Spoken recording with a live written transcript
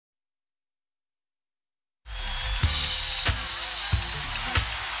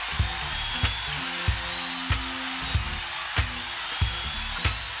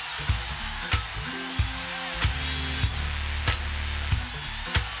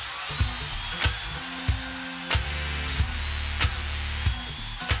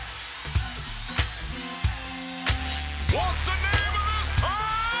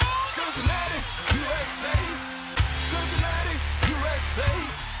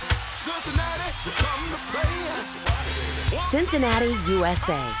Cincinnati, you come to play. Cincinnati,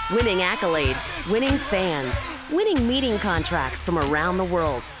 USA. Winning accolades, winning fans, winning meeting contracts from around the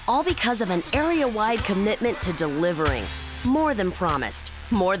world, all because of an area-wide commitment to delivering. More than promised,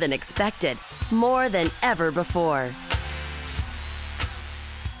 more than expected, more than ever before.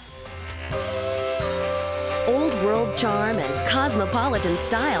 Old world charm and cosmopolitan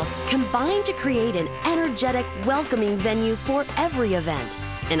style combine to create an energetic, welcoming venue for every event,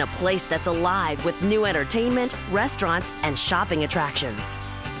 in a place that's alive with new entertainment, restaurants, and shopping attractions.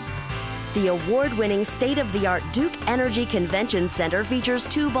 The award-winning state-of-the-art Duke Energy Convention Center features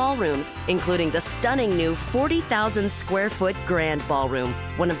 2 ballrooms, including the stunning new 40,000 square foot Grand Ballroom,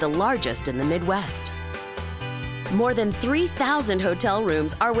 one of the largest in the Midwest. More than 3,000 hotel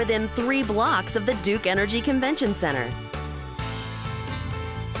rooms are within 3 blocks of the Duke Energy Convention Center.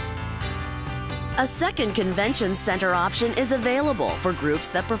 A second convention center option is available for groups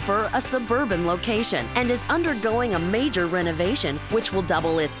that prefer a suburban location and is undergoing a major renovation which will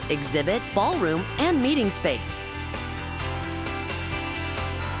double its exhibit, ballroom, and meeting space.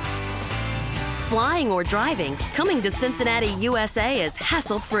 Flying or driving, coming to Cincinnati, USA is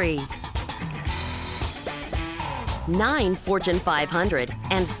hassle-free. 9 Fortune 500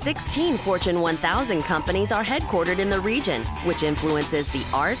 and 16 Fortune 1000 companies are headquartered in the region, which influences the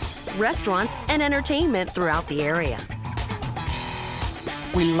arts, restaurants, and entertainment throughout the area.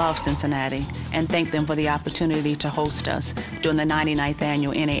 We love Cincinnati and thank them for the opportunity to host us during the 99th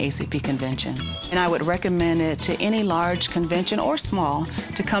annual NAACP convention. And I would recommend it to any large convention or small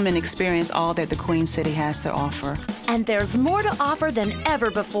to come and experience all that the Queen City has to offer. And there's more to offer than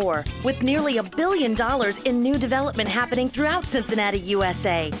ever before, with nearly $1 billion in new development happening throughout Cincinnati,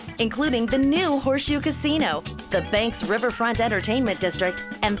 USA, including the new Horseshoe Casino, the Banks Riverfront Entertainment District,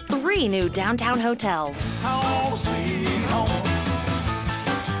 and 3 new downtown hotels.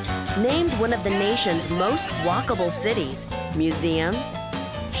 Named one of the nation's most walkable cities, museums,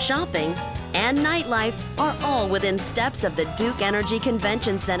 shopping, and nightlife are all within steps of the Duke Energy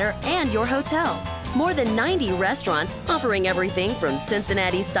Convention Center and your hotel. More than 90 restaurants offering everything from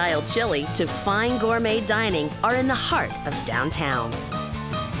Cincinnati-style chili to fine gourmet dining are in the heart of downtown.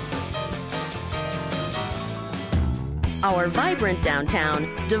 Our vibrant downtown,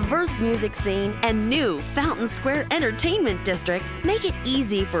 diverse music scene, and new Fountain Square Entertainment District make it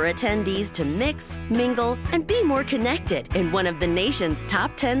easy for attendees to mix, mingle, and be more connected in one of the nation's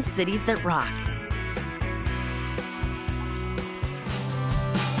top 10 cities that rock.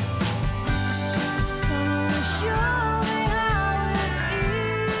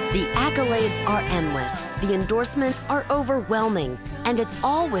 The accolades are endless, the endorsements are overwhelming, and it's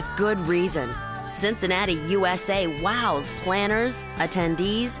all with good reason. Cincinnati, USA wows planners,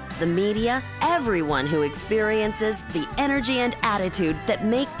 attendees, the media, everyone who experiences the energy and attitude that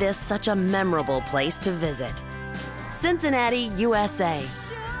make this such a memorable place to visit. Cincinnati, USA.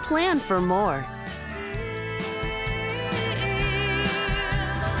 Plan for more.